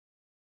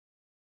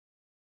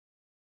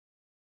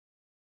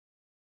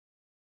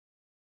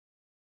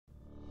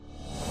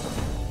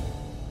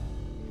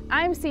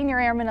I'm Senior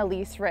Airman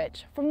Elise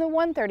Rich from the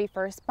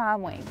 131st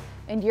Bomb Wing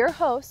and your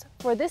host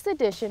for this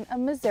edition of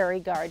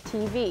MOGuard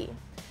TV.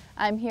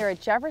 I'm here at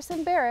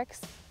Jefferson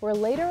Barracks, where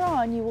later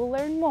on you will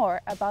learn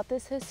more about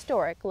this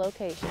historic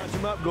location. Punch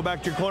him up, go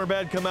back to your corner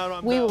bed, come out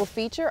on We will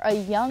feature a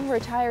young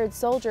retired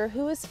soldier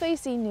who is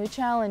facing new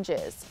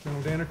challenges.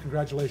 General Danner,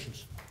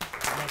 congratulations.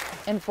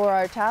 And for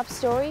our top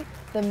story,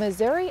 the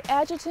Missouri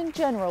Adjutant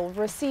General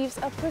receives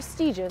a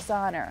prestigious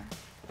honor.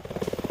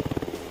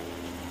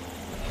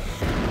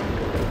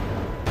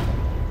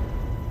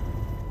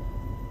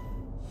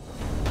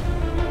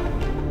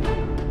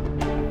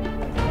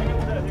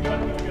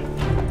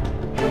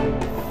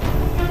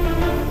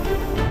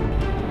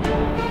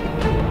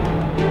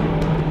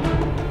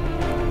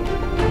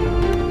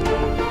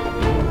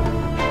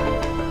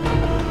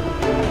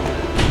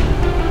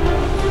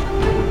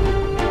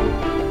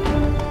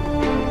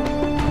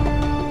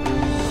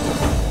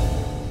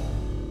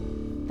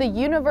 The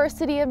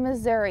University of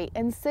Missouri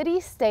and city,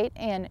 state,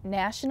 and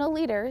national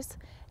leaders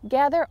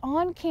gather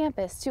on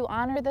campus to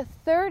honor the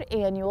third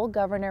annual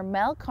Governor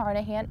Mel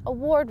Carnahan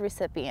Award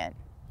recipient.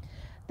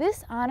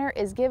 This honor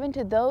is given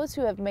to those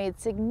who have made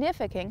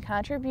significant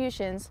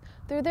contributions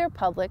through their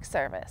public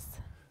service.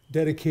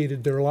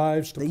 Dedicated their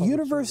lives to the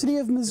University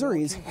of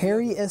Missouri's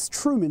Harry S.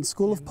 Truman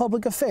School of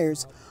Public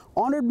Affairs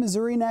honored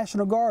Missouri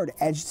National Guard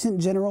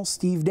Adjutant General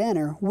Steve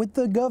Danner with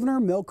the Governor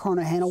Mel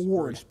Carnahan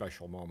Award. Very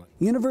special moment.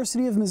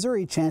 University of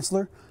Missouri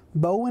Chancellor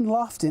Bowen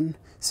Lofton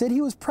said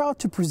he was proud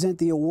to present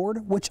the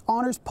award, which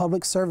honors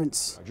public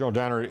servants. General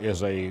Danner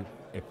is an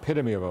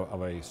epitome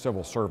of a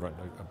civil servant,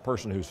 a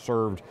person who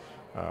served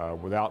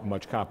without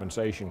much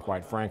compensation,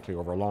 quite frankly,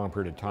 over a long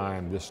period of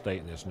time, this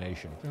state and this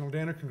nation. General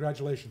Danner,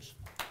 congratulations.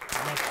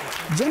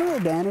 General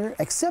Danner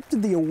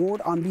accepted the award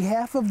on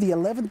behalf of the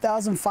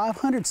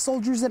 11,500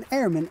 soldiers and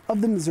airmen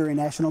of the Missouri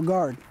National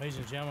Guard. Ladies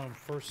and gentlemen,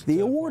 the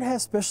award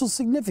has special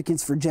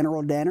significance for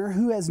General Danner,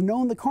 who has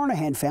known the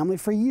Carnahan family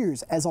for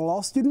years as a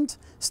law student,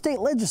 state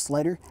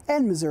legislator,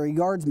 and Missouri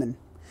Guardsman.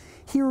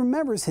 He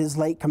remembers his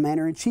late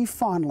Commander-in-Chief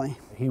fondly.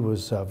 He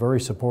was very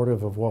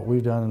supportive of what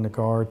we've done in the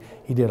Guard.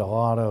 He did a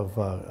lot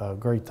of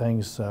great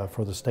things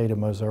for the state of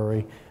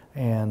Missouri,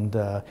 and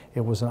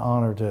it was an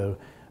honor to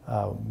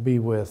be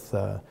with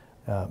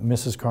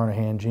Mrs.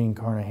 Carnahan, Jean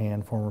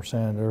Carnahan, former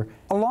senator.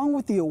 Along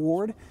with the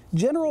award,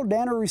 General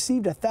Danner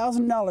received a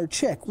 $1,000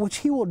 check, which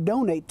he will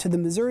donate to the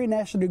Missouri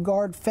National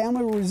Guard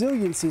Family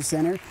Resiliency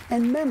Center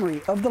in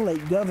memory of the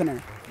late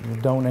governor.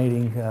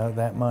 Donating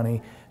that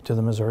money to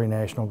the Missouri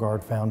National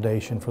Guard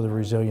Foundation for the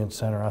Resilience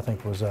Center, I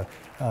think, was a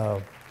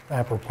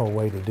apropos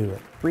way to do it.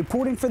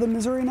 Reporting for the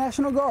Missouri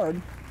National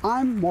Guard,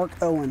 I'm Mark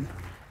Owen.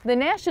 The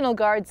National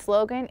Guard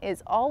slogan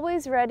is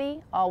always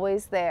ready,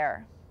 always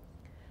there.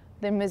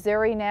 The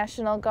Missouri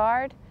National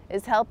Guard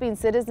is helping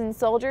citizen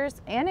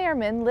soldiers and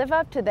airmen live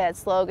up to that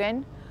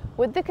slogan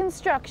with the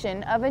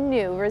construction of a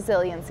new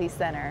resiliency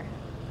center.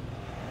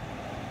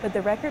 With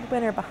the record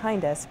winter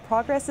behind us,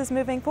 progress is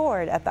moving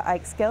forward at the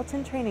Ike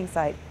Skelton Training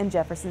Site in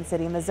Jefferson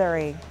City,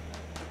 Missouri.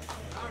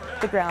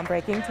 The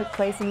groundbreaking took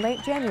place in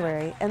late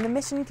January, and the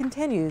mission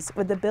continues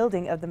with the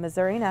building of the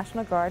Missouri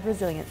National Guard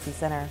Resiliency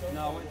Center.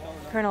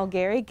 Colonel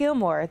Gary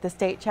Gilmore, the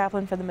state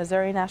chaplain for the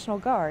Missouri National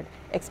Guard,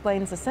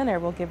 explains the center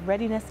will give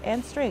readiness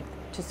and strength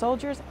to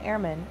soldiers,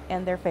 airmen,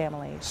 and their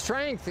families.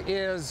 Strength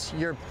is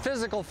your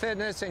physical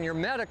fitness and your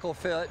medical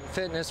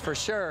fitness for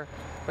sure,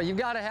 but you've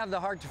got to have the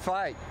heart to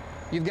fight.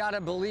 You've got to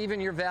believe in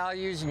your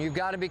values, and you've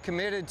got to be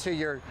committed to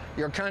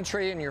your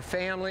country and your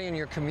family and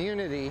your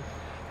community.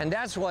 And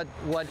that's what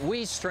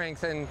we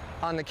strengthen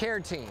on the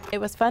CARE team. It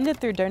was funded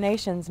through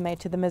donations made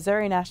to the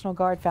Missouri National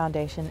Guard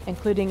Foundation,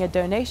 including a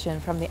donation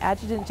from the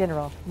Adjutant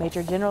General,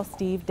 Major General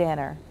Steve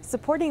Danner.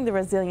 Supporting the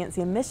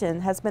resiliency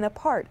mission has been a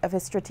part of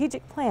his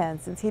strategic plan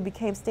since he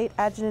became State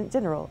Adjutant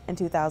General in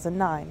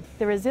 2009.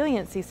 The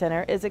Resiliency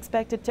Center is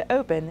expected to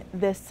open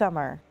this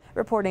summer.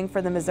 Reporting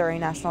for the Missouri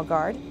National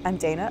Guard, I'm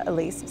Dana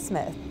Elise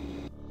Smith.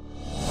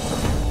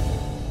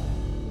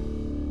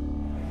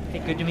 Hey,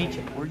 good to meet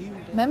you.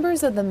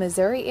 Members of the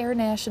Missouri Air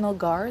National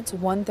Guard's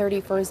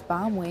 131st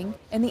Bomb Wing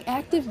and the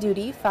active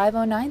duty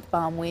 509th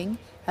Bomb Wing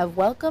have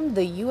welcomed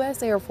the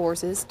U.S. Air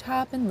Force's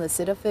top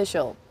enlisted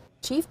official.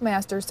 Chief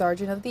Master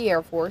Sgt of the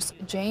Air Force,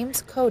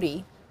 James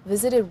Cody,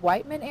 visited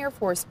Whiteman Air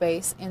Force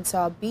Base and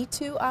saw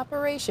B-2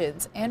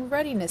 operations and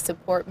readiness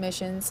support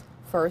missions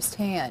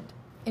firsthand.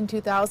 In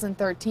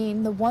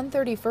 2013, the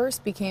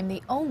 131st became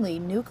the only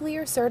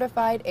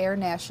nuclear-certified Air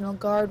National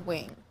Guard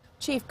wing.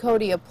 Chief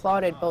Cody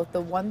applauded both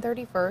the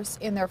 131st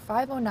and their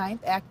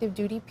 509th active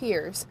duty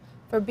peers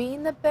for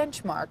being the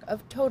benchmark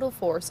of total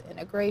force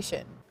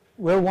integration.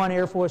 We're one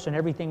Air Force, and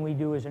everything we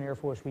do as an Air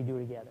Force we do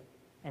together,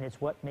 and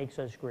it's what makes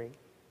us great.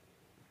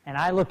 And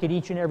I look at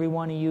each and every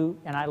one of you,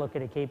 and I look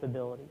at a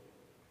capability.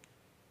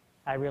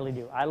 I really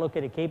do. I look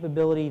at a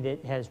capability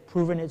that has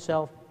proven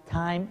itself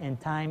time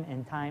and time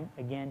and time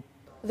again.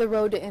 The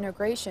road to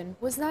integration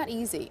was not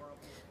easy.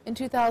 In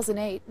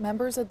 2008,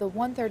 members of the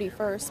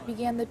 131st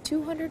began the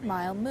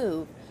 200-mile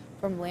move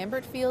from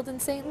Lambert Field in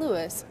St.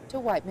 Louis to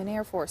Whiteman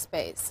Air Force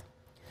Base.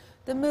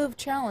 The move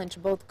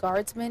challenged both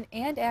Guardsmen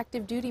and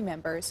active duty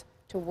members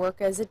to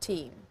work as a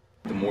team.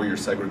 The more you're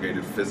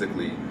segregated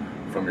physically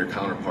from your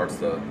counterparts,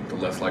 the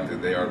less likely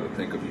they are to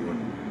think of you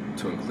and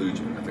to include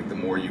you. I think the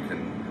more you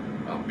can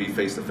be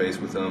face-to-face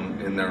with them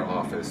in their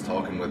office,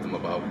 talking with them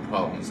about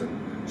problems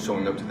and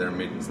showing up to their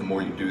meetings, the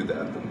more you do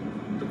that,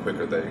 the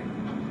quicker they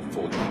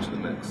fold you into the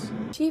mix.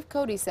 Chief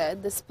Cody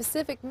said the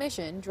specific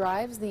mission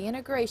drives the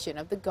integration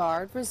of the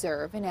Guard,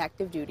 Reserve, and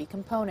active duty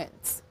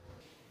components.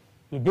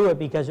 You do it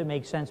because it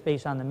makes sense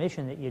based on the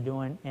mission that you're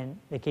doing and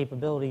the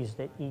capabilities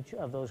that each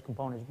of those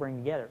components bring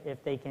together.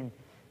 If they can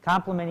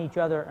complement each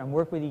other and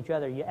work with each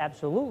other, you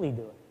absolutely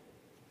do it.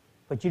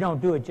 But you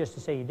don't do it just to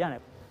say you've done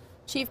it.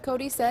 Chief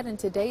Cody said in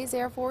today's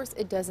Air Force,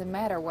 it doesn't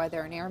matter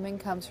whether an airman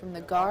comes from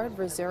the Guard,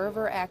 Reserve,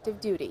 or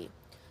active duty.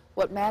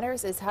 What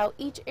matters is how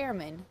each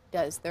airman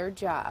does their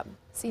job.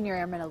 Senior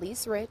Airman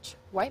Elise Rich,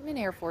 Whiteman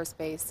Air Force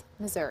Base,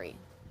 Missouri.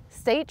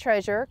 State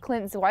Treasurer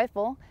Clint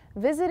Zweifel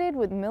visited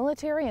with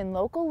military and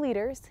local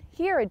leaders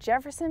here at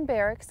Jefferson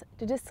Barracks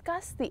to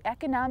discuss the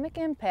economic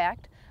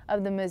impact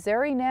of the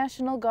Missouri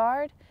National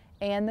Guard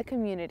and the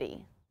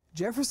community.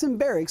 Jefferson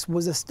Barracks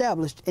was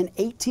established in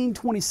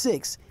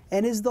 1826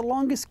 and is the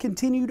longest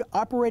continued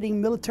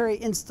operating military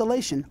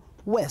installation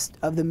west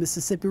of the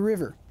Mississippi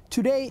River.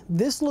 Today,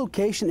 this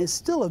location is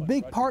still a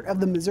big part of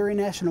the Missouri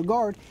National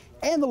Guard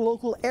and the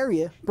local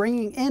area,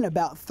 bringing in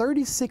about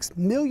 $36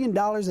 million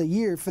a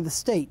year for the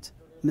state.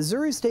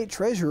 Missouri State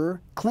Treasurer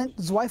Clint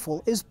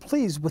Zweifel is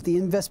pleased with the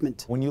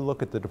investment. When you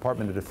look at the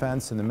Department of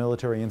Defense and the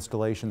military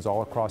installations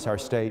all across our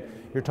state,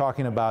 you're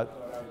talking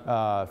about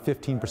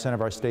 15%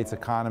 of our state's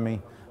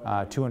economy,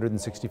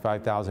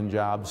 265,000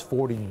 jobs,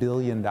 $40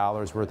 billion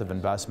worth of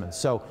investments.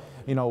 So,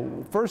 you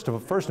know, first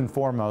and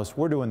foremost,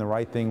 we're doing the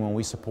right thing when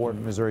we support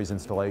Missouri's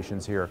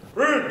installations here.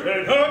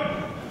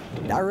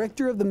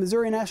 Director of the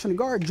Missouri National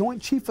Guard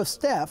Joint Chief of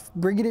Staff,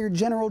 Brigadier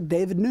General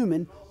David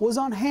Newman, was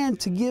on hand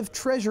to give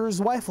Treasurer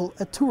Zweifel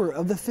a tour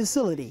of the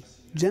facility.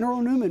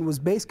 General Newman was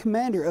base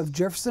commander of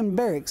Jefferson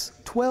Barracks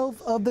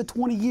 12 of the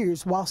 20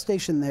 years while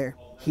stationed there.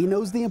 He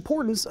knows the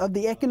importance of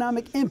the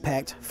economic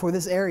impact for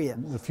this area.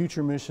 The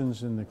future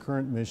missions and the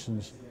current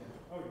missions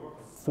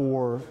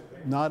for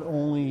not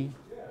only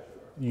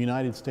the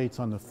United States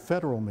on the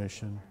federal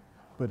mission,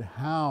 but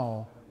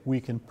how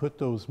we can put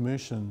those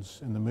missions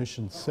and the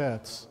mission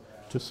sets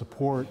to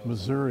support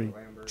Missouri.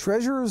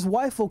 Treasurer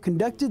Zweifel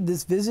conducted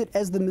this visit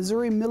as the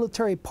Missouri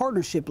Military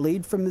Partnership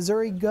Lead for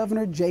Missouri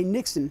Governor Jay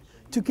Nixon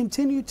to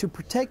continue to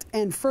protect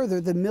and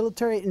further the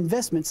military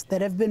investments that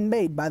have been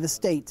made by the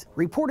state.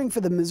 Reporting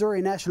for the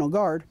Missouri National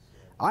Guard,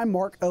 I'm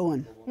Mark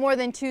Owen. More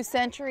than 2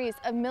 centuries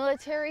of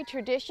military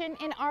tradition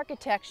and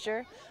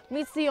architecture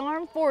meets the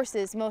Armed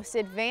Forces' most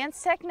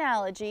advanced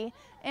technology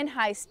and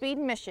high-speed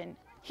mission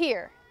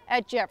here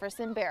at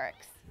Jefferson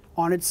Barracks.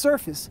 On its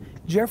surface,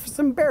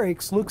 Jefferson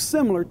Barracks looks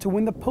similar to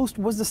when the post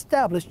was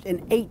established in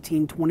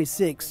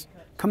 1826.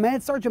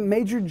 Command Sergeant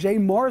Major Jay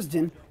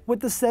Marsden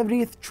with the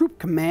 70th Troop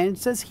Command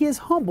says he is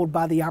humbled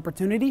by the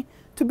opportunity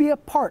to be a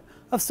part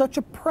of such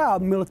a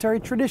proud military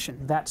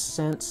tradition. That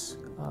sense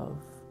of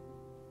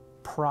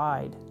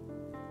pride,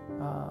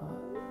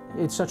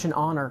 it's such an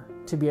honor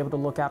to be able to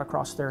look out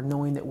across there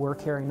knowing that we're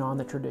carrying on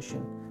the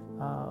tradition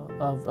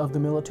of the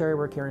military.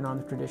 We're carrying on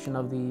the tradition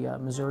of the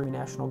Missouri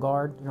National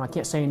Guard. You know, I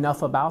can't say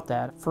enough about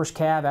that. First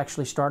Cav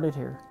actually started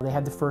here. They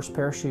had the first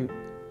parachute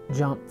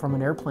jump from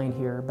an airplane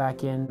here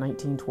back in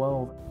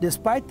 1912.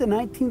 Despite the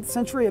 19th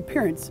century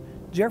appearance,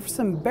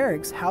 Jefferson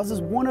Barracks houses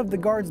one of the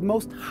Guard's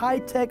most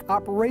high-tech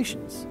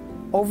operations.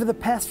 Over the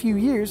past few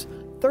years,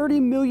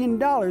 $30 million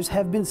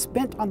have been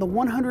spent on the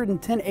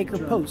 110-acre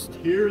post.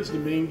 Here's the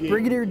main gate.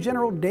 Brigadier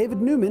General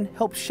David Newman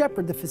helped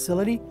shepherd the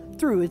facility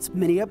through its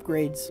many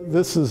upgrades.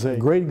 This is a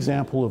great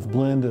example of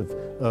blend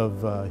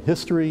of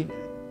history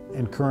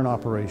and current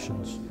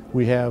operations.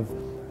 We have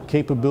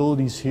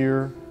capabilities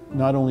here,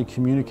 not only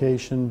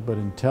communication, but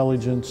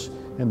intelligence,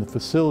 and the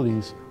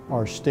facilities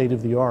are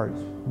state-of-the-art.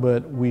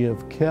 But we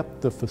have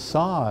kept the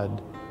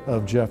facade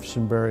of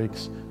Jefferson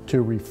Barracks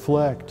to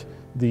reflect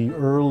the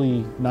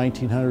early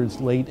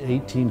 1900s, late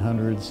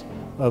 1800s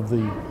of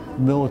the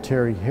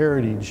military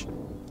heritage.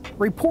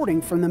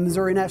 Reporting from the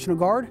Missouri National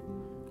Guard,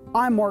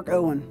 I'm Mark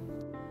Owen.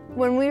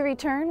 When we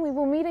return, we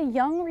will meet a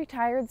young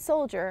retired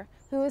soldier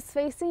who is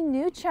facing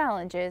new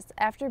challenges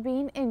after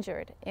being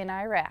injured in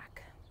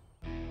Iraq.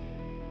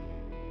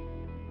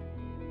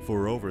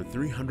 For over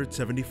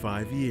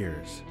 375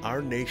 years,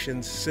 our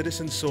nation's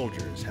citizen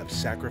soldiers have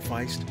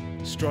sacrificed,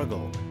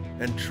 struggled,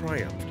 and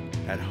triumphed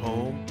at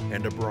home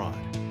and abroad.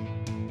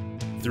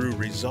 Through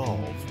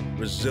resolve,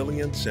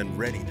 resilience, and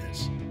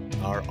readiness,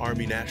 our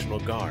Army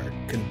National Guard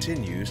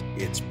continues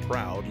its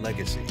proud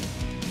legacy.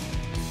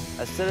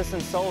 As citizen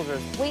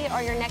soldiers, we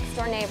are your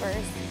next-door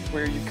neighbors.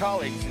 We're your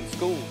colleagues in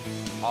schools,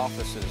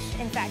 offices,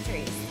 in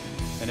factories,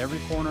 in every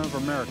corner of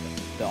America.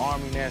 The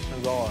Army National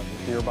Guard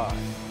is nearby.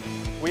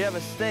 We have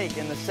a stake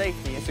in the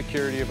safety and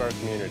security of our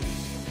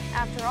communities.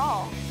 After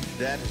all,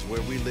 that is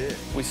where we live.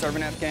 We serve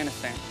in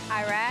Afghanistan,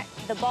 Iraq,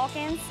 the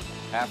Balkans,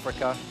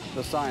 Africa,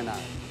 the Sinai,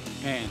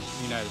 and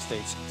the United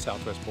States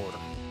Southwest border.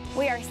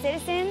 We are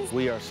citizens.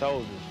 We are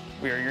soldiers.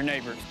 We are your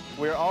neighbors.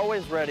 We are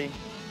always ready.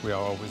 We are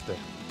always there.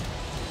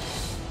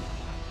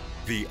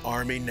 The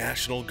Army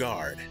National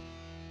Guard.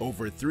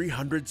 Over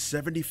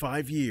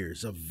 375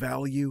 years of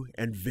value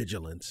and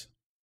vigilance.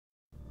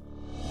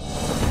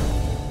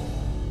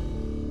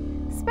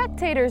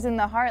 Spectators in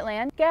the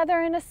heartland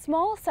gather in a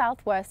small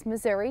southwest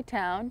Missouri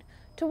town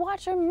to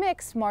watch a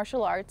mixed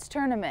martial arts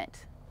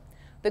tournament.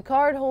 The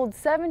card holds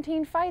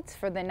 17 fights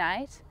for the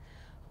night,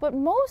 but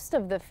most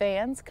of the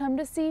fans come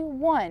to see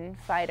one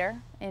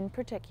fighter in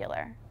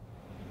particular.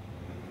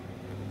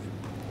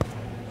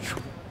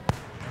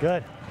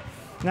 Good.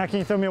 Now can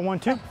you throw me a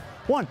 1-2?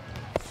 1.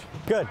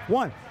 Good.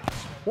 1.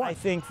 I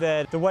think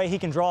that the way he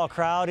can draw a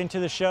crowd into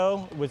the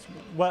show was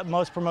what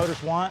most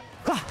promoters want.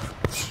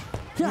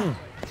 That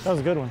was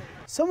a good one.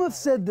 Some have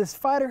said this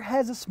fighter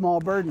has a small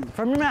burden.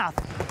 From your mouth.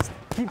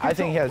 I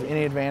think he has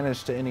any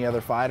advantage to any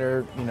other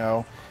fighter. You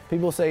know,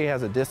 people say he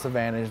has a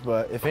disadvantage,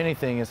 but if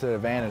anything, it's an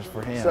advantage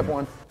for him. Step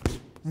 1.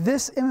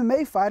 This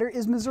MMA fighter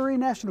is Missouri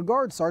National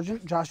Guard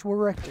Sergeant Joshua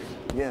Rector.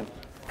 Again.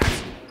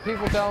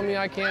 People telling me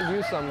I can't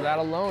do something, that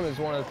alone is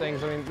one of the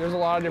things. I mean, there's a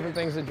lot of different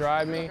things that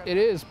drive me. It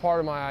is part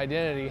of my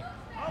identity,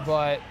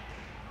 but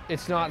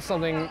it's not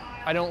something,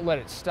 I don't let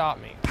it stop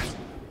me.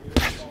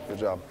 Good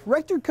job.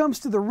 Rector comes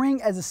to the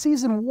ring as a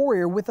seasoned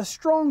warrior with a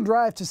strong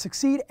drive to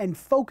succeed and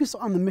focus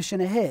on the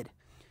mission ahead.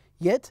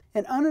 Yet,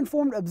 an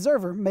uninformed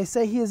observer may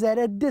say he is at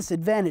a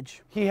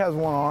disadvantage. He has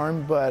one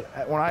arm, but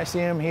when I see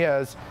him, he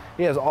has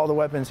all the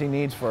weapons he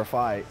needs for a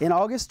fight. In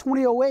August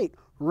 2008,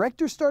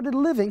 Rector started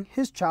living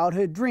his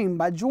childhood dream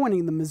by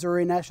joining the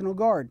Missouri National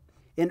Guard.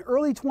 In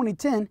early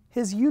 2010,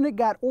 his unit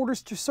got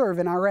orders to serve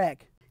in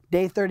Iraq.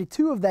 Day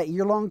 32 of that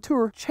year-long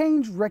tour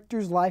changed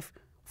Rector's life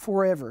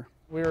forever.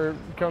 We were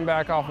coming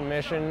back off a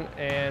mission,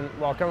 and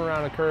while coming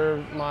around a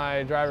curve,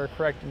 my driver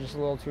corrected just a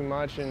little too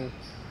much and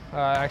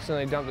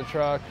accidentally dumped the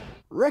truck.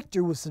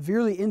 Rector was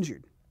severely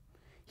injured.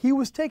 He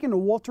was taken to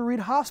Walter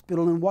Reed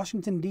Hospital in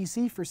Washington,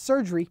 D.C. for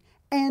surgery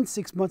and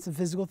 6 months of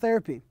physical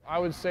therapy. I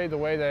would say the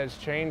way that it's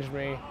changed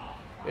me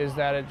is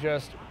that it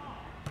just,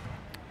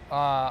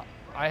 I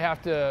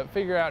have to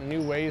figure out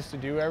new ways to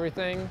do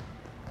everything,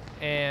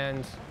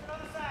 and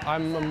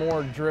I'm a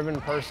more driven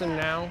person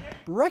now.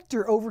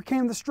 Rector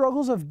overcame the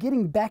struggles of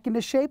getting back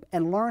into shape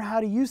and learned how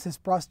to use his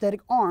prosthetic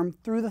arm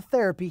through the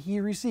therapy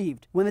he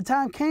received. When the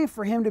time came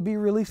for him to be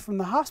released from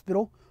the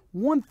hospital,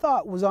 one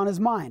thought was on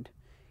his mind: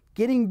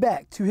 getting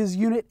back to his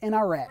unit in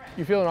Iraq.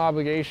 You feel an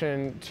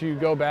obligation to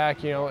go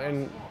back,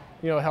 and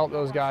help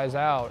those guys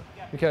out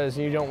because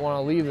you don't want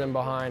to leave them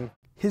behind.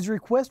 His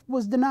request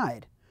was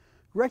denied.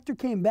 Rector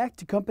came back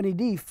to Company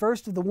D,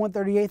 1st of the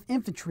 138th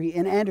Infantry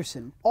in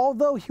Anderson.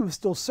 Although he was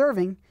still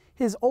serving,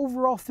 his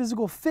overall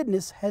physical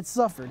fitness had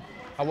suffered.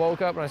 I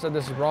woke up and I said,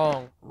 this is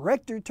wrong.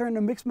 Rector turned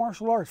to mixed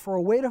martial arts for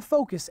a way to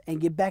focus and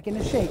get back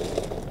into shape.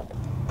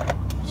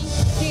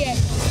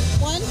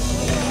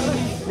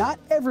 Not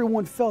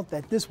everyone felt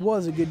that this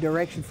was a good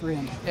direction for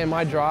him. And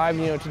my drive,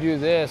 to do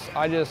this,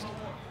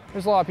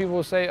 there's a lot of people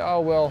who say, oh,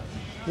 well,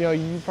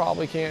 you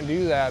probably can't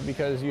do that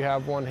because you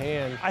have one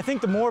hand. I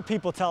think the more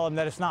people tell him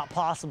that it's not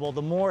possible,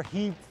 the more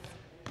he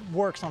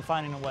works on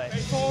finding a way.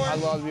 I'd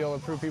love to be able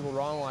to prove people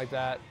wrong like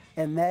that.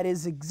 And that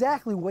is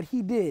exactly what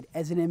he did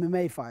as an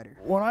MMA fighter.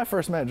 When I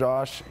first met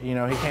Josh, he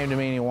came to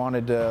me and he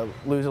wanted to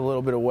lose a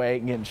little bit of weight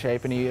and get in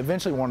shape, and he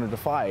eventually wanted to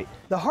fight.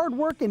 The hard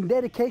work and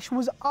dedication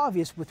was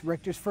obvious with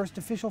Rector's first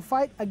official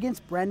fight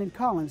against Brandon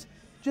Collins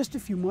just a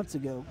few months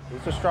ago.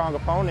 He's a strong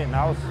opponent, and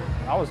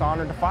I was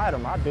honored to fight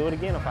him. I'd do it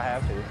again if I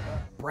have to.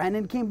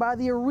 Brandon came by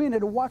the arena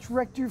to watch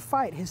Rector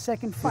fight his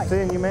second fight.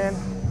 Seeing you, man.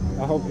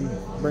 I hope you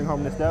bring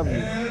home this W.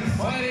 And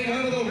fighting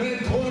out of the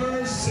red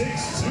corner,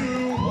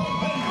 6'2",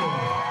 100.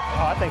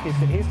 Oh, I think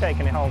he's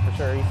taking it home for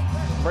sure.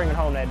 He's bringing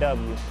home that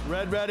W.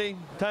 Red ready,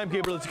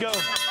 timekeeper, let's go.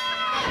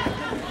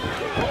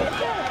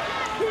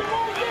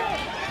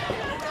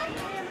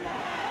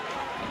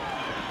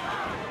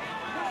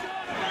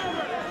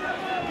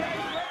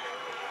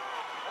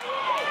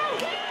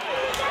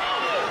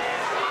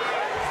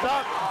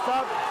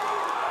 Stop.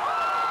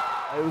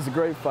 It was a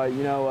great fight.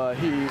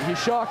 He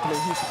shocked me.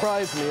 He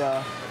surprised me.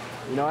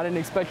 I didn't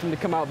expect him to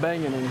come out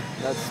banging, and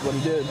that's what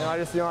he did. And I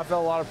just, I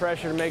felt a lot of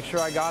pressure to make sure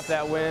I got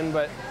that win,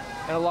 and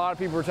a lot of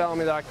people were telling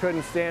me that I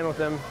couldn't stand with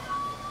him,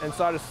 and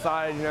so I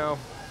decided, that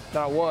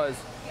I was.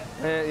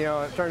 And,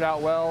 it turned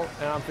out well,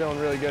 and I'm feeling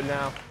really good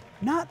now.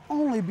 Not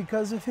only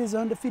because of his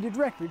undefeated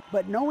record,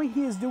 but knowing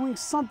he is doing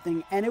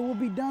something and it will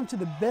be done to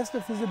the best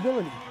of his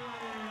ability.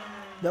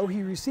 Though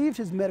he received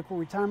his medical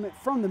retirement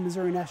from the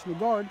Missouri National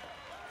Guard,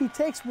 he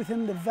takes with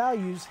him the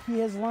values he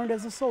has learned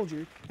as a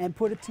soldier and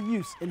put it to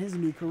use in his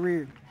new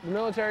career. The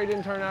military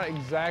didn't turn out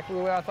exactly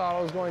the way I thought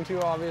I was going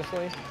to,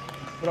 obviously,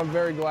 but I'm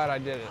very glad I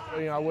did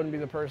it. I wouldn't be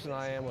the person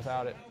I am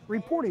without it.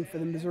 Reporting for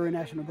the Missouri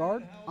National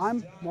Guard,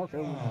 I'm Mark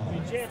Owen.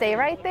 Stay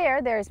right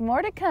there. There's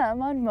more to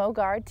come on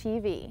MOGuard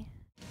TV.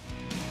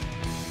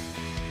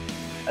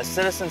 As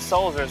citizen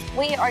soldiers,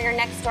 We are your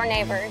next door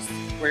neighbors.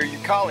 we're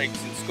your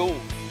colleagues in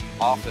schools,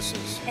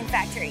 offices, and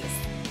factories.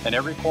 in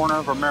every corner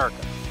of America.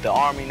 The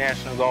Army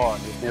National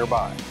Guard is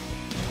nearby.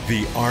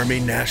 The Army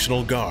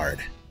National Guard.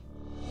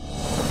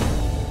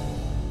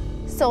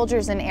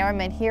 Soldiers and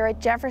airmen here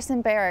at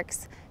Jefferson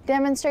Barracks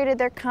demonstrated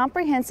their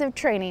comprehensive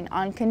training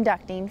on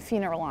conducting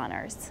funeral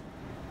honors.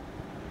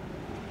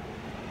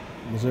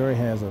 Missouri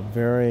has a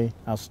very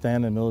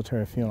outstanding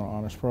military funeral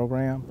honors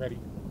program. Ready,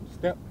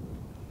 step.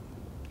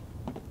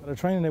 The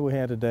training that we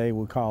had today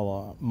we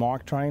call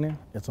mark training.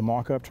 It's a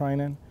mark-up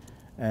training.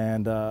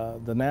 And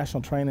the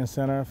National Training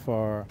Center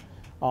for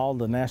all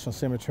the National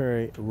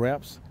Cemetery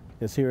reps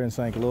is here in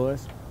St.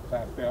 Louis.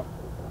 Step,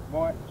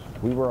 march.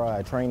 We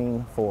were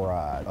training for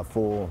a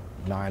full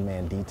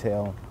 9-man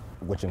detail,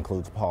 which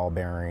includes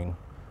pallbearing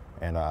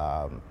and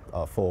a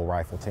full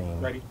rifle team.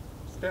 Ready,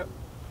 step.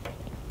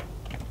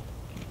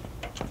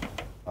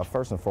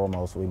 First and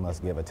foremost, we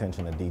must give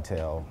attention to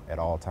detail at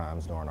all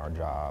times during our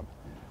job.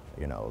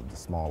 You know, the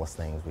smallest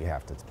things we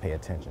have to pay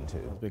attention to.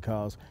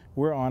 Because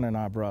we're honoring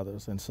our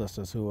brothers and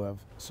sisters who have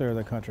served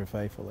their country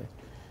faithfully.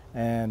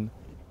 And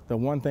the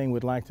one thing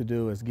we'd like to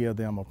do is give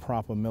them a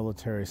proper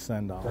military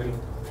send-off. Ready,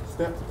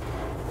 step.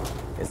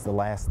 It's the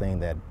last thing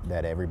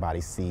that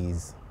everybody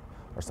sees,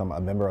 or a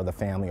member of the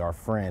family or a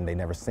friend. They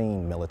never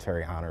seen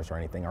military honors or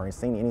anything, or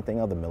seen anything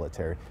of the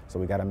military. So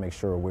we got to make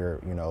sure we're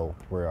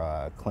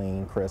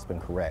clean, crisp, and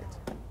correct.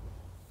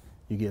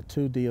 You get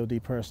 2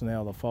 DOD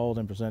personnel to fold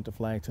and present the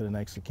flag to the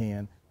next of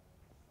kin.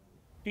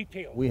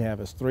 Detail. We have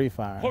is 3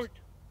 fires. Port.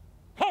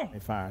 Home. They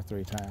fire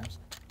 3 times.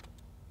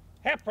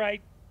 Half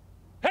right.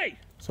 Hey!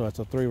 So it's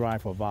a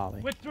 3-rifle volley.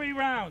 With 3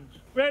 rounds.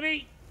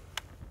 Ready?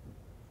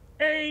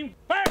 Aim,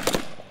 fire!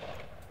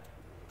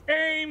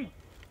 Aim,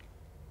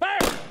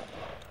 fire!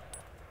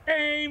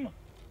 Aim,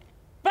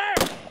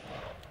 fire!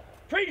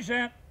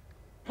 Present,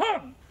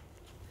 hung!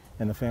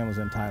 And the family's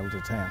entitled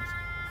to tents.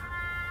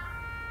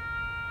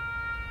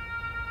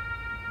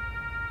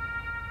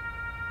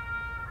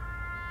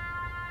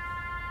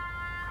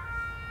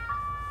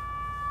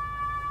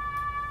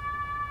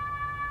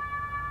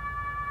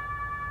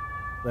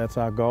 That's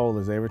our goal,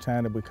 is every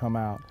time that we come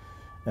out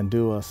and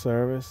do a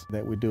service,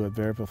 that we do it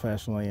very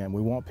professionally, and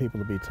we want people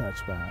to be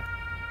touched by it.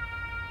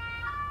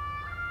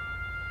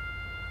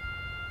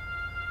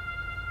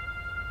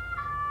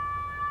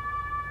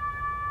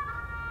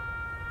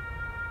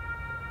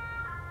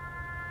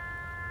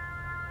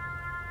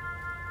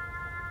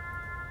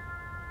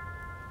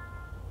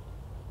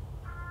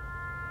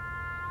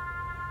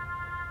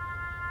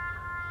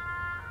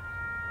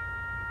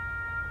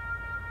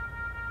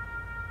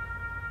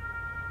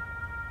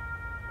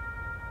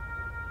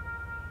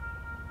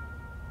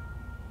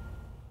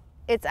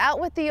 It's out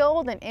with the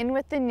old and in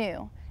with the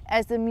new,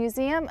 as the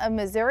Museum of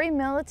Missouri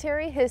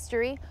Military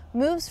History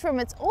moves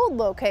from its old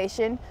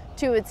location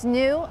to its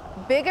new,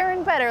 bigger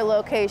and better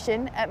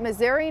location at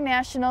Missouri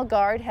National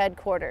Guard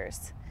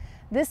headquarters.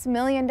 This $1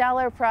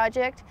 million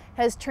project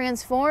has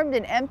transformed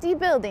an empty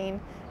building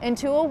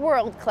into a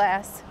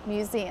world-class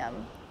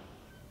museum.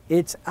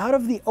 It's out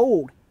of the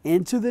old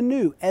into the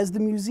new as the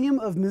Museum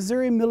of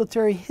Missouri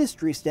Military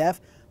History staff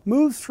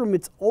moves from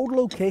its old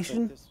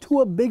location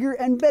to a bigger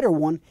and better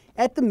one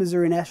at the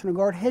Missouri National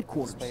Guard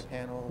headquarters.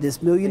 This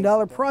 $1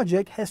 million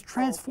project has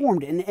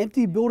transformed an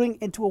empty building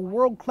into a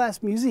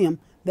world-class museum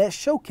that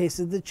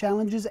showcases the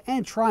challenges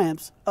and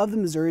triumphs of the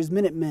Missouri's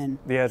Minutemen.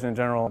 The Adjutant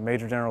General,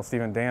 Major General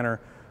Stephen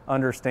Danner,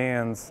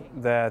 understands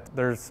that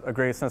there's a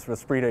great sense of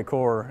esprit de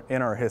corps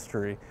in our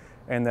history,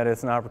 and that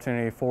it's an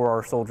opportunity for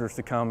our soldiers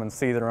to come and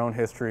see their own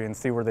history and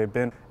see where they've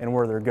been and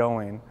where they're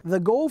going. The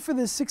goal for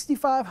this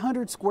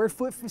 6,500 square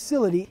foot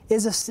facility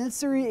is a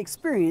sensory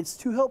experience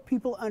to help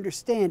people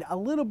understand a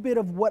little bit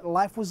of what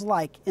life was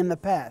like in the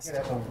past.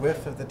 A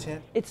whiff of the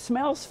tent. It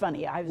smells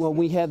funny. When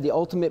we have the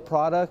ultimate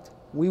product,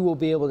 we will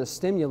be able to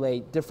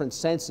stimulate different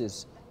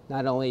senses,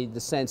 not only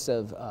the sense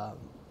of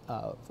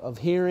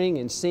hearing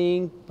and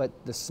seeing, but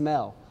the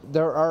smell.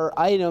 There are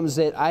items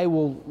that I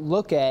will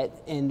look at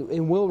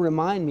and will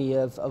remind me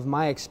of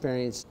my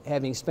experience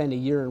having spent a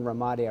year in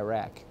Ramadi,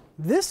 Iraq.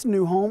 This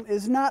new home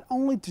is not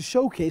only to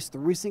showcase the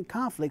recent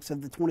conflicts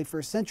of the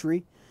 21st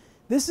century,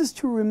 this is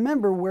to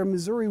remember where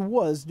Missouri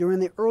was during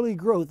the early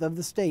growth of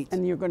the state.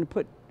 And you're going to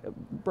put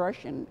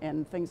brush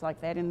and things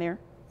like that in there?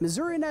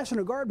 Missouri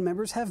National Guard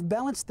members have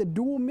balanced the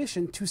dual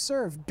mission to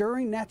serve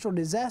during natural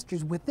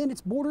disasters within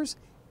its borders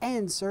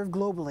and serve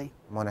globally.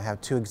 I want to have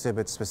 2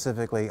 exhibits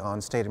specifically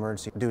on state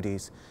emergency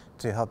duties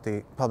to help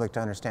the public to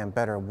understand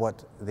better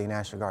what the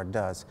National Guard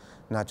does,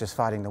 not just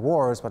fighting the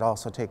wars, but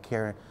also take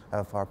care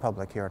of our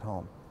public here at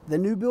home. The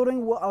new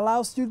building will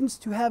allow students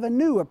to have a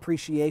new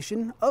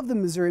appreciation of the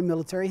Missouri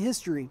military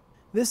history.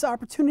 This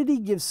opportunity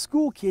gives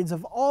school kids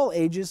of all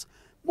ages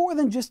more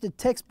than just a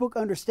textbook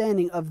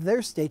understanding of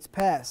their state's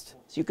past.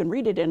 So you can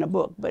read it in a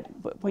book, but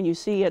when you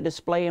see a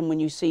display and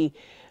when you see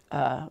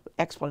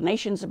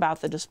explanations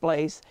about the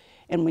displays,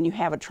 and when you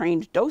have a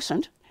trained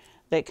docent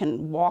that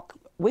can walk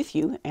with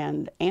you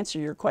and answer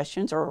your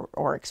questions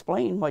or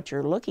explain what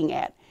you're looking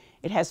at,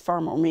 it has far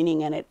more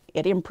meaning and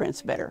it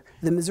imprints better.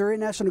 The Missouri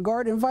National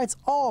Guard invites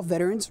all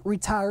veterans,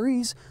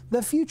 retirees,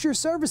 the future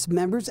service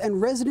members,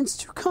 and residents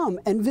to come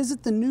and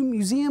visit the new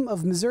Museum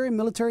of Missouri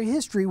Military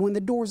History when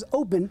the doors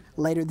open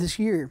later this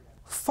year.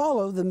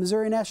 Follow the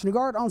Missouri National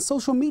Guard on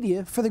social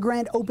media for the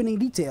grand opening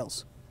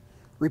details.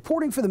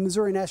 Reporting for the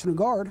Missouri National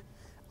Guard,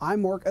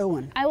 I'm Mark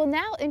Owen. I will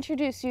now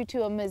introduce you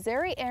to a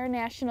Missouri Air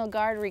National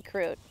Guard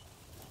recruit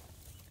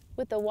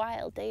with a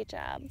wild day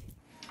job.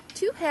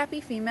 Two happy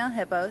female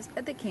hippos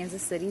at the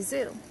Kansas City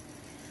Zoo.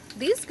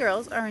 These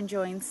girls are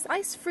enjoying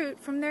sliced fruit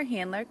from their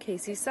handler,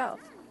 Casey Self.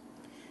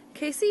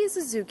 Casey is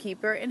a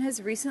zookeeper and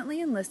has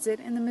recently enlisted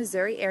in the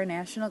Missouri Air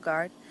National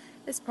Guard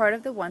as part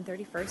of the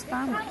 131st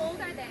Bomb Wing. How old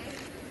are they?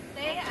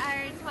 They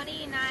are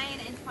 29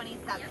 and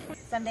 27.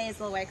 Some days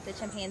we'll work the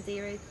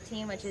chimpanzee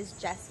routine, which is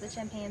just the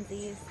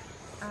chimpanzees.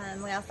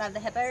 We also have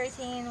the hippo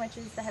routine, which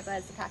is the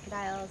hippos, the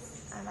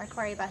crocodiles, our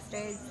quarry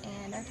busters,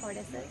 and our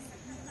tortoises.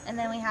 And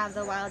then we have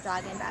the wild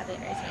dog and baboon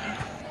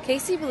routine.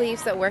 Casey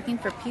believes that working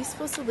for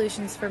peaceful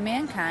solutions for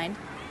mankind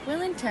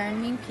will in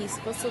turn mean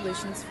peaceful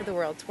solutions for the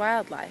world's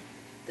wildlife.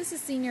 This is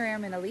Senior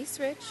Airman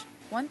Elise Rich,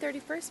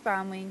 131st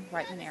Bomb Wing,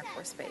 Whiteman Air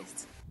Force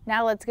Base.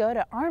 Now let's go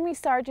to Army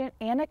Sergeant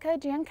Annika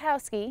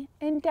Jankowski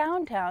in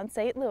downtown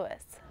St.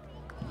 Louis.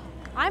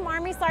 I'm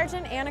Army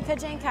Sergeant Annika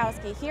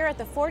Jankowski here at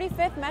the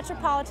 45th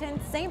Metropolitan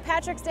St.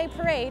 Patrick's Day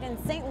Parade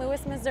in St.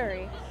 Louis,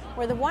 Missouri,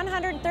 where the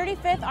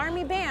 135th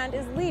Army Band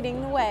is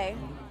leading the way.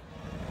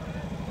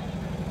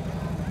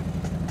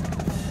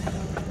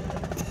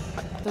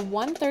 The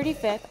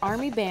 135th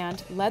Army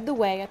Band led the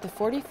way at the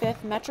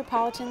 45th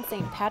Metropolitan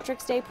St.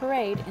 Patrick's Day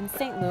Parade in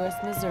St. Louis,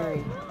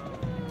 Missouri.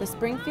 The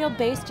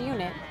Springfield-based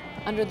unit,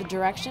 under the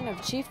direction of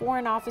Chief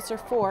Warrant Officer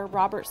 4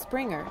 Robert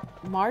Springer,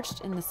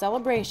 marched in the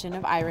celebration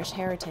of Irish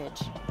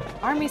heritage.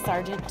 Army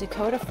Sergeant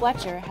Dakota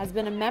Fletcher has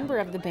been a member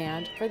of the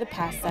band for the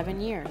past 7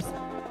 years.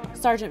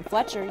 Sergeant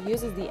Fletcher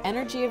uses the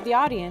energy of the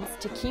audience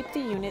to keep the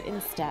unit in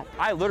step.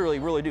 I literally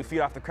really do feed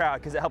off the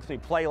crowd because it helps me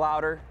play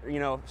louder,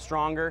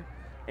 stronger,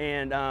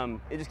 and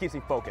it just keeps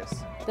me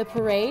focused. The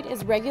parade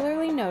is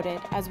regularly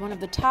noted as one of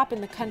the top in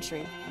the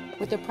country,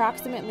 with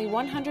approximately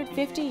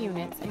 150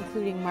 units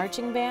including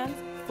marching bands,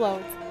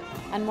 floats,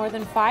 and more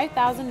than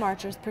 5,000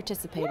 marchers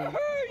participating.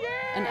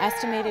 An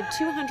estimated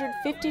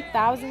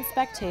 250,000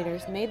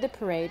 spectators made the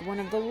parade one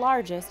of the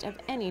largest of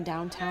any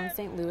downtown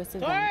St. Louis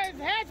event.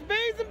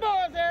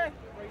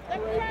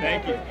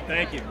 Thank you,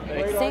 thank you.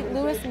 St.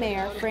 Louis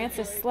Mayor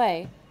Francis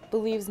Slay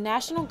believes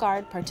National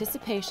Guard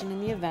participation in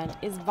the event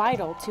is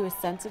vital to a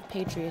sense of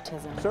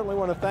patriotism. Certainly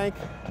want to thank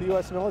the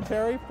U.S.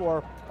 military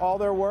for all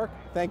their work,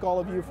 thank all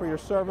of you for your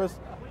service,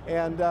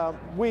 and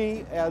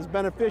we, as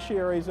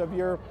beneficiaries of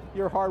your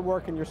hard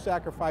work and your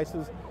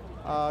sacrifices,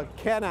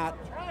 cannot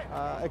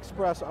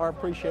express our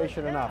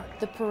appreciation enough.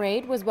 The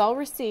parade was well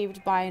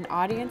received by an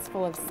audience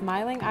full of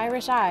smiling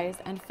Irish eyes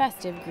and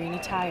festive green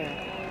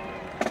attire.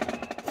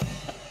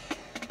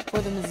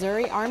 For the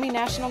Missouri Army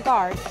National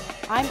Guard,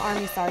 I'm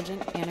Army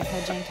Sergeant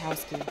Annika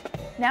Jankowski.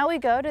 Now we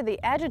go to the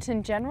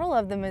Adjutant General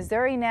of the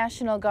Missouri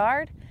National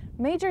Guard,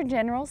 Major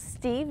General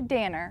Steve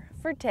Danner,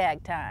 for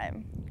tag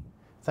time.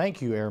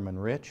 Thank you, Airman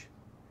Rich.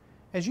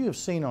 As you have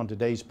seen on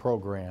today's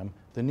program,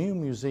 the new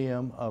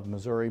Museum of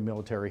Missouri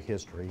Military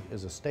History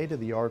is a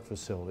state-of-the-art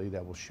facility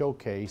that will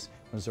showcase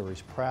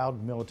Missouri's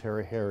proud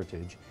military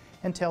heritage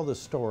and tell the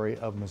story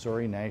of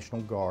Missouri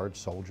National Guard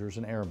soldiers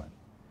and airmen.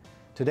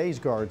 Today's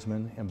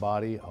Guardsmen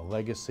embody a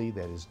legacy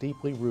that is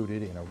deeply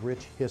rooted in a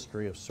rich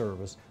history of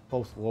service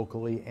both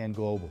locally and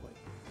globally.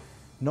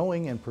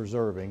 Knowing and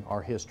preserving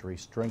our history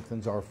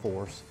strengthens our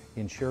force,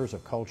 ensures a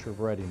culture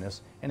of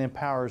readiness, and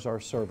empowers our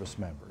service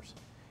members.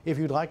 If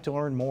you'd like to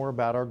learn more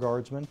about our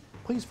Guardsmen,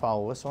 please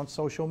follow us on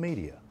social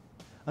media.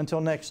 Until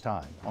next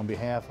time, on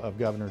behalf of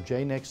Governor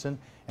Jay Nixon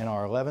and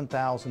our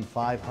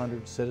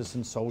 11,500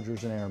 citizen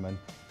soldiers and airmen,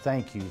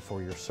 thank you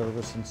for your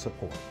service and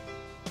support.